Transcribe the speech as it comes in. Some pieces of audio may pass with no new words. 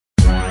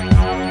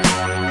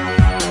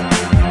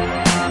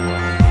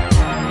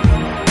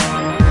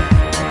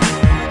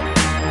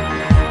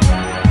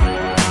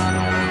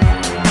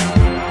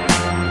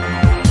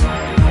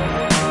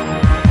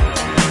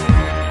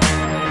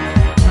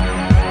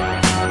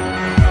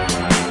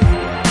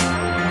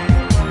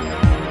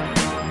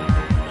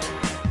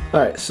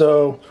Alright,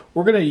 so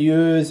we're going to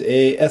use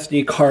a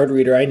SD card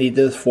reader. I need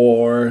this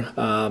for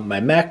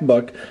my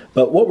MacBook,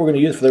 but what we're going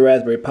to use for the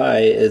Raspberry Pi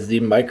is the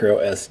micro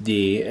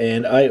SD,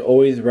 and I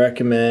always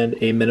recommend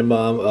a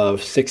minimum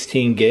of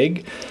 16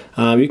 gig.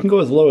 You can go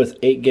as low as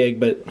 8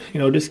 gig, but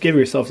just give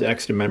yourself the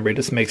extra memory.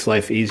 This makes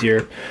life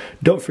easier.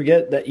 Don't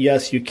forget that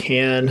yes, you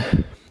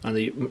can on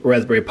the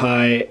Raspberry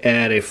Pi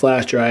add a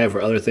flash drive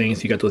or other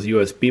things. You got those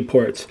USB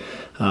ports,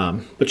 but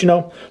that's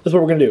what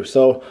we're gonna do.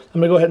 So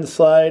I'm gonna go ahead and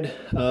slide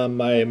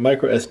my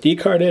micro SD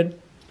card in.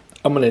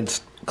 I'm gonna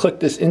click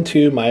this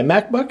into my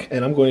MacBook,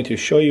 and I'm going to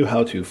show you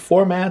how to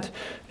format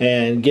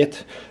and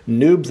get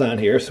NOOBS on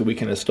here so we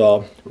can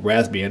install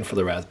Raspbian for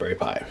the Raspberry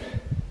Pi.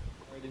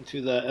 Right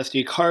into the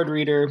SD card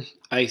reader,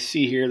 I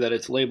see here that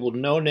it's labeled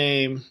no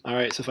name. All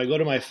right, so if I go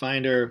to my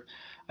Finder,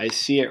 I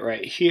see it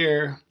right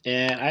here,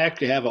 and I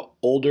actually have an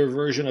older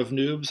version of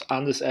NOOBS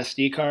on this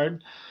SD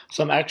card.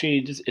 So I'm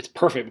actually it's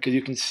perfect because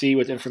you can see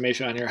with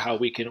information on here how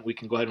we can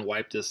go ahead and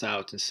wipe this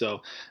out. And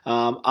so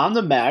on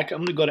the Mac, I'm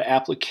going to go to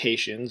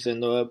Applications,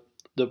 and the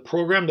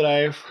program that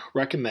I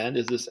recommend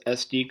is this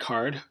SD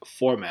card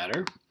formatter.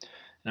 And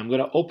I'm going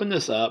to open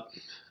this up.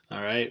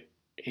 All right,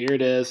 here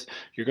it is.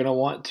 You're going to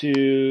want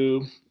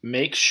to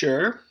make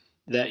sure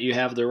that you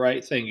have the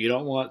right thing. You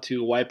don't want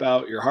to wipe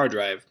out your hard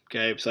drive.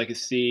 Okay, so I can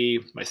see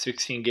my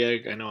 16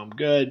 gig. I know I'm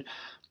good.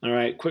 All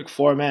right, quick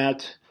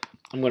format.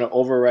 I'm going to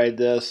override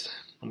this.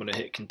 I'm going to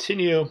hit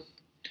continue.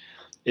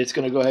 It's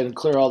going to go ahead and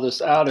clear all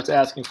this out. It's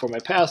asking for my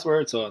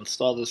password, so I'll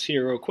install this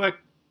here real quick.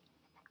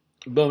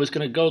 Boom, it's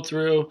going to go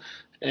through,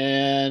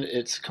 and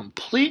it's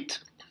complete.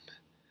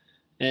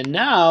 And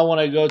now when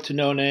I go to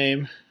no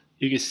name,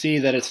 you can see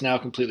that it's now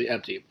completely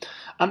empty.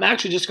 I'm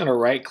actually just going to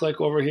right click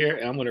over here,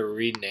 and I'm going to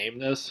rename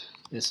this.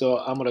 And so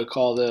I'm going to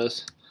call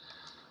this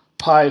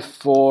Pi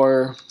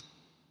 4.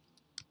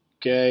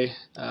 Okay.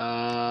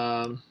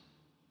 And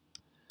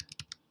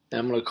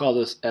I'm going to call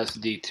this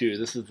SD2.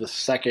 This is the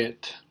second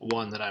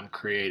one that I'm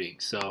creating.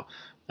 So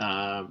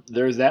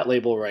there's that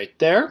label right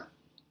there.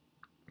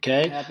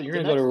 Okay.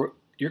 You're going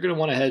to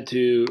want to head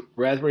to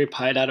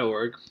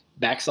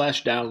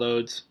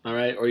raspberrypi.org/downloads. All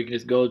right. Or you can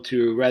just go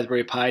to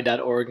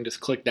raspberrypi.org and just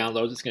click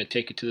downloads. It's going to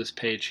take you to this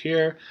page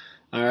here.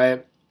 All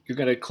right. You're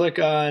going to click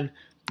on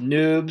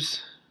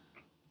NOOBS.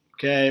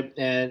 Okay.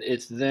 And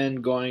it's then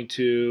going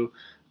to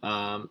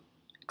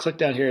click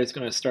down here. It's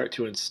going to start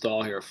to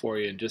install here for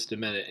you in just a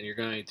minute, and you're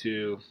going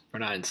to, or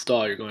not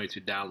install, you're going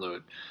to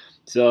download.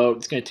 So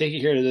it's going to take you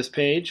here to this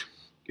page.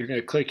 You're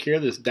going to click here,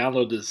 this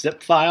download the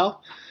zip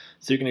file.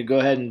 So you're going to go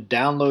ahead and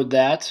download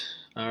that.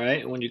 All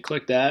right, and when you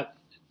click that,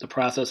 the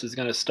process is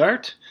going to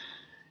start.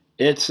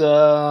 It's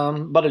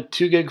about a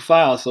 2 gig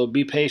file, so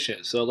be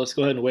patient. So let's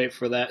go ahead and wait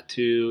for that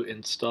to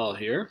install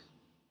here.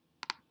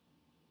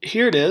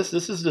 Here it is.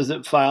 This is the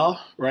zip file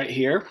right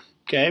here.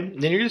 Okay,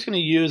 then you're just going to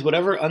use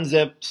whatever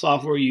unzip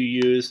software you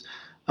use.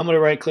 I'm going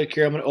to right click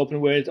here. I'm going to open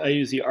with, I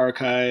use the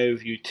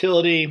archive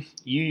utility.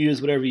 You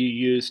use whatever you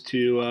use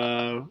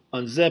to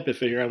unzip.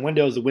 If you're on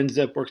Windows, the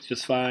WinZip works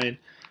just fine.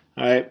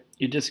 All right,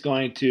 you're just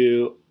going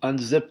to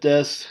unzip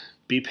this.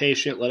 Be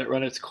patient, let it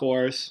run its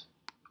course.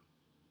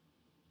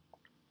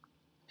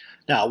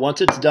 Now, once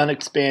it's done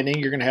expanding,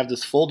 you're going to have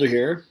this folder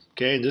here.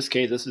 Okay, in this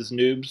case, this is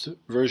NOOBS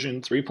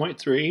version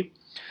 3.3.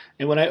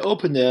 And when I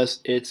open this,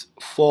 it's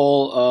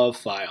full of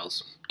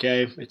files.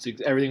 Okay, it's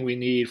everything we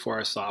need for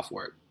our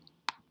software.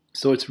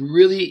 So it's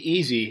really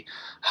easy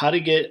how to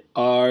get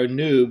our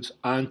NOOBS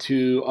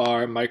onto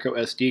our micro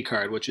SD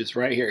card, which is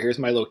right here. Here's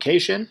my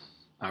location.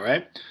 All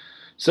right.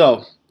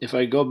 So if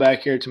I go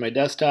back here to my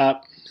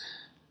desktop,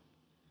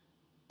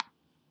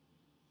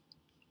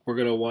 we're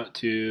going to want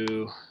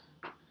to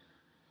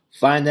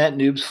find that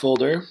NOOBS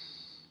folder.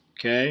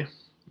 Okay.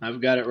 I've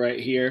got it right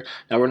here.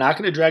 Now we're not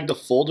going to drag the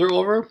folder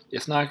over.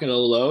 It's not going to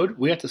load.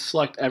 We have to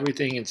select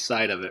everything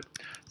inside of it.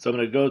 So I'm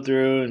going to go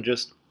through and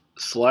just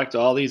select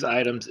all these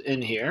items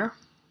in here.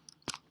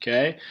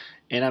 Okay.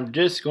 And I'm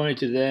just going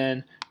to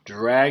then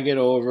drag it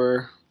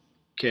over,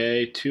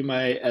 okay, to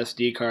my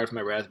SD card for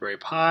my Raspberry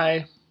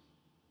Pi.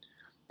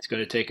 It's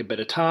going to take a bit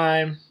of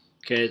time.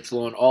 Okay. It's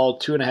loading all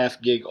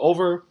 2.5 gig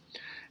over.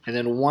 And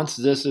then once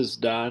this is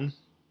done,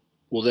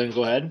 we'll then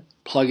go ahead,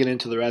 plug it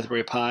into the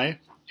Raspberry Pi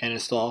and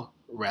install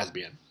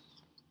Raspbian.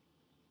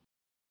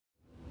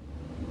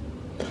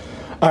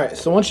 Alright,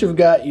 so once you've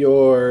got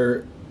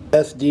your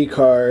SD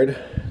card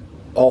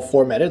all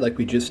formatted like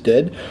we just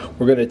did,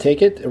 we're going to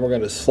take it and we're going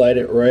to slide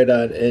it right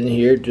on in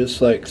here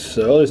just like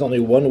so. There's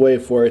only one way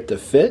for it to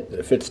fit.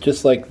 It fits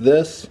just like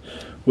this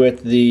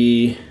with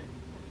the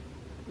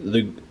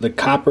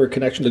copper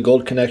connection, the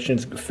gold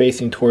connections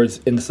facing towards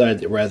inside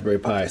the Raspberry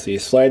Pi. So you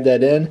slide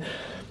that in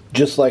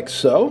just like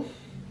so.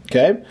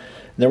 Okay.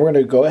 Then we're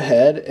going to go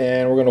ahead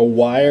and we're going to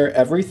wire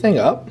everything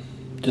up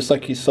just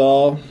like you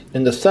saw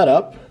in the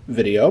setup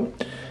video,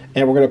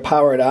 and we're going to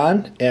power it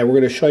on, and we're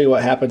going to show you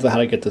what happens and how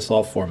to get this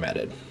all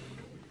formatted.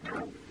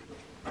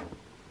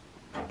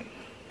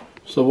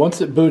 So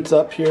once it boots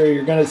up here,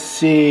 you're going to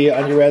see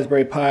on your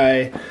Raspberry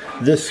Pi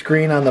this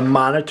screen on the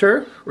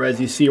monitor, or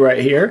as you see right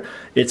here.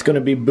 It's going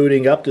to be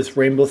booting up this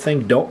rainbow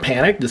thing. Don't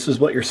panic. This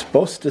is what you're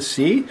supposed to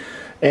see.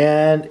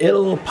 And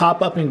it'll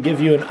pop up and give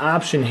you an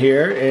option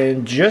here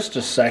in just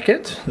a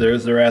second.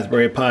 There's the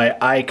Raspberry Pi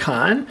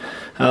icon.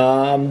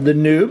 The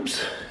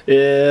NOOBS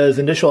is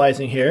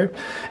initializing here.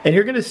 And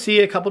you're going to see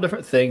a couple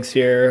different things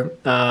here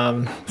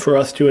for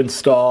us to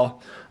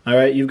install. All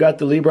right, you've got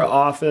the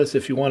LibreOffice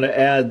if you want to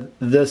add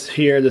this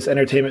here, this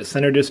Entertainment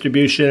Center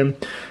distribution,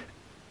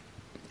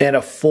 and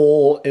a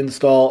full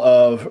install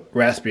of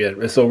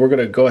Raspbian. So we're going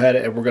to go ahead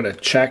and we're going to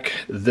check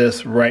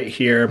this right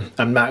here.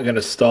 I'm not going to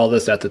install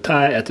this at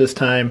this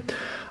time.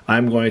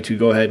 I'm going to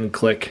go ahead and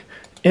click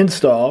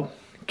install.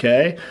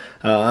 Okay,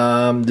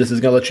 this is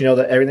going to let you know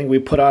that everything we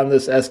put on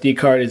this SD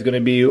card is going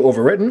to be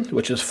overwritten,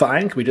 which is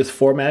fine. We just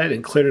formatted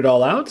and cleared it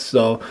all out.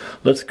 So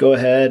let's go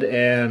ahead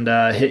and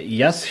hit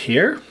yes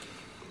here.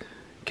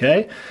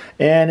 Okay,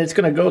 and it's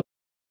going to go.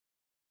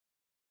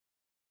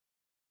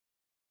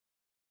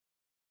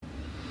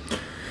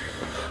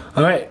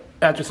 All right,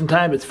 after some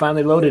time, it's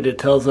finally loaded. It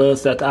tells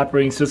us that the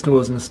operating system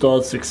was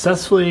installed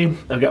successfully.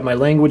 I've got my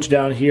language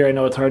down here. I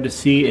know it's hard to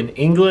see in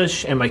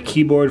English, and my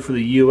keyboard for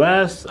the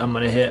US. I'm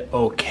going to hit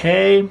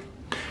OK.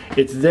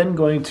 It's then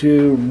going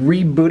to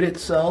reboot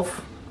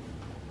itself.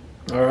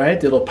 All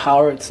right, it'll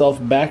power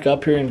itself back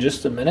up here in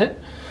just a minute.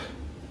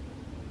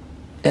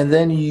 And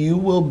then you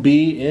will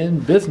be in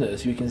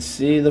business. You can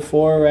see the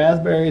 4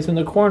 raspberries in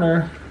the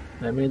corner.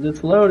 That means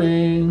it's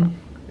loading.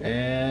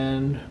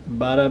 And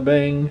bada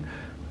bing,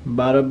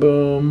 bada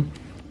boom.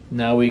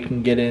 Now we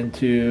can get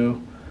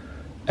into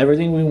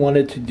everything we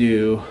wanted to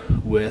do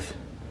with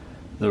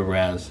the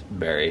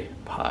Raspberry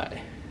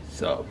Pi.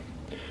 So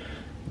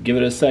give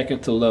it a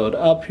second to load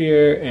up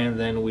here, and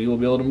then we will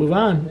be able to move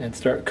on and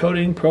start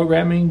coding,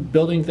 programming,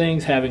 building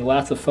things, having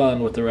lots of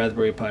fun with the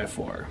Raspberry Pi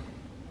 4.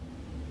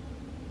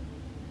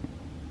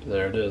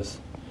 There it is.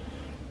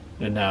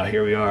 And now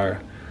here we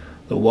are,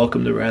 the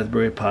Welcome to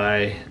Raspberry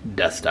Pi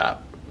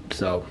desktop.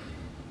 So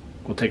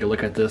we'll take a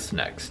look at this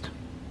next.